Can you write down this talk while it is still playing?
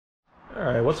All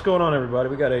right, what's going on, everybody?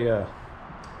 We got a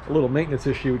little maintenance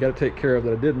issue we got to take care of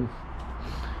that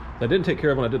I didn't take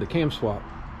care of when I did the cam swap,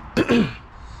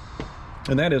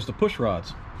 and that is the push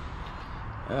rods.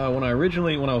 When I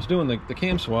was doing the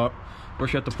cam swap, of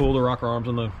course you have to pull the rocker arms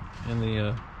and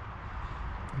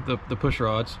the push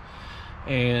rods,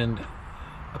 and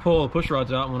I pull all the push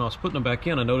rods out, and when I was putting them back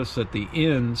in, I noticed that the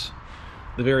ends,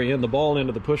 the very end, the ball end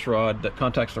of the push rod that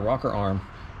contacts the rocker arm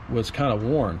was kind of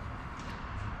worn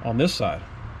on this side.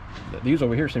 These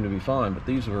over here seem to be fine, but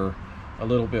these were a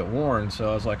little bit worn,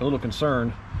 so I was like a little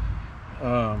concerned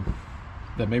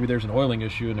that maybe there's an oiling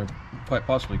issue, and there quite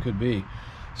possibly could be.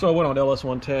 So I went on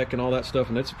LS1 Tech and all that stuff,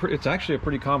 and it's actually a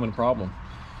pretty common problem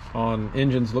on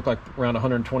engines. Look like around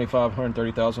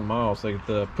 125,000-130,000 miles.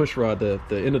 The push rod, the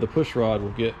end of the push rod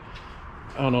will get,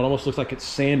 I don't know, it almost looks like it's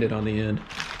sanded on the end.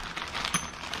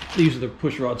 These are the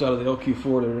push rods out of the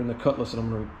LQ4 that are in the Cutlass that I'm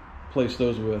going to replace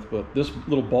those with, but this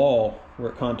little ball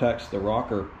where it contacts the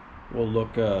rocker will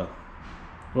look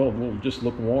will just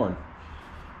look worn,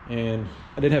 and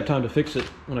I didn't have time to fix it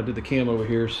when I did the cam over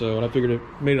here, so and I figured it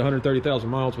made 130,000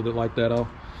 miles with it like that, I'll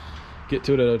get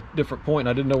to it at a different point. And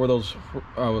I didn't know where those,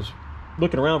 I was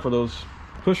looking around for those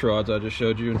push rods I just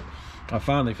showed you, and I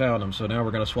finally found them, so now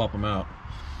we're going to swap them out.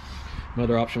 My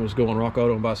other option was go on Rock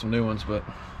Auto and buy some new ones, but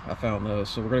I found those,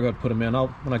 so we're going to go ahead and put them in.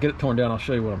 When I get it torn down, I'll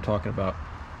show you what I'm talking about.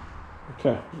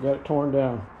 Okay, we got it torn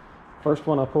down. First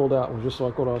one I pulled out was just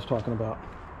like what I was talking about.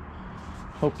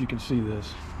 Hope you can see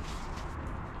this.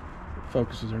 It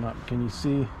focuses or not. Can you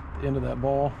see the end of that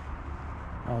ball?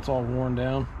 How it's all worn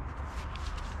down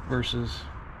versus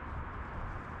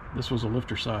this was a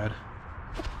lifter side.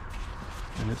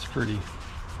 And it's pretty,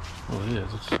 well, it is.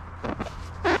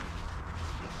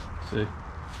 See?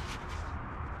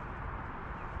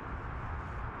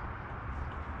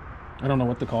 I don't know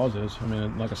what the cause is. I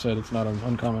mean, like I said, it's not an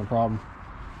uncommon problem.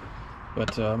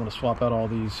 But I'm going to swap out all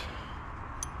these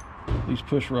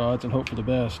push rods and hope for the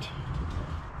best.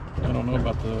 I don't know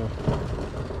about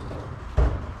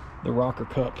the rocker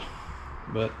cup,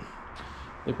 but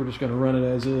I think we're just going to run it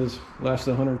as is. Lasts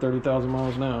 130,000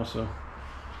 miles now, so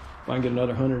if I can get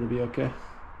another 100, it'll be okay.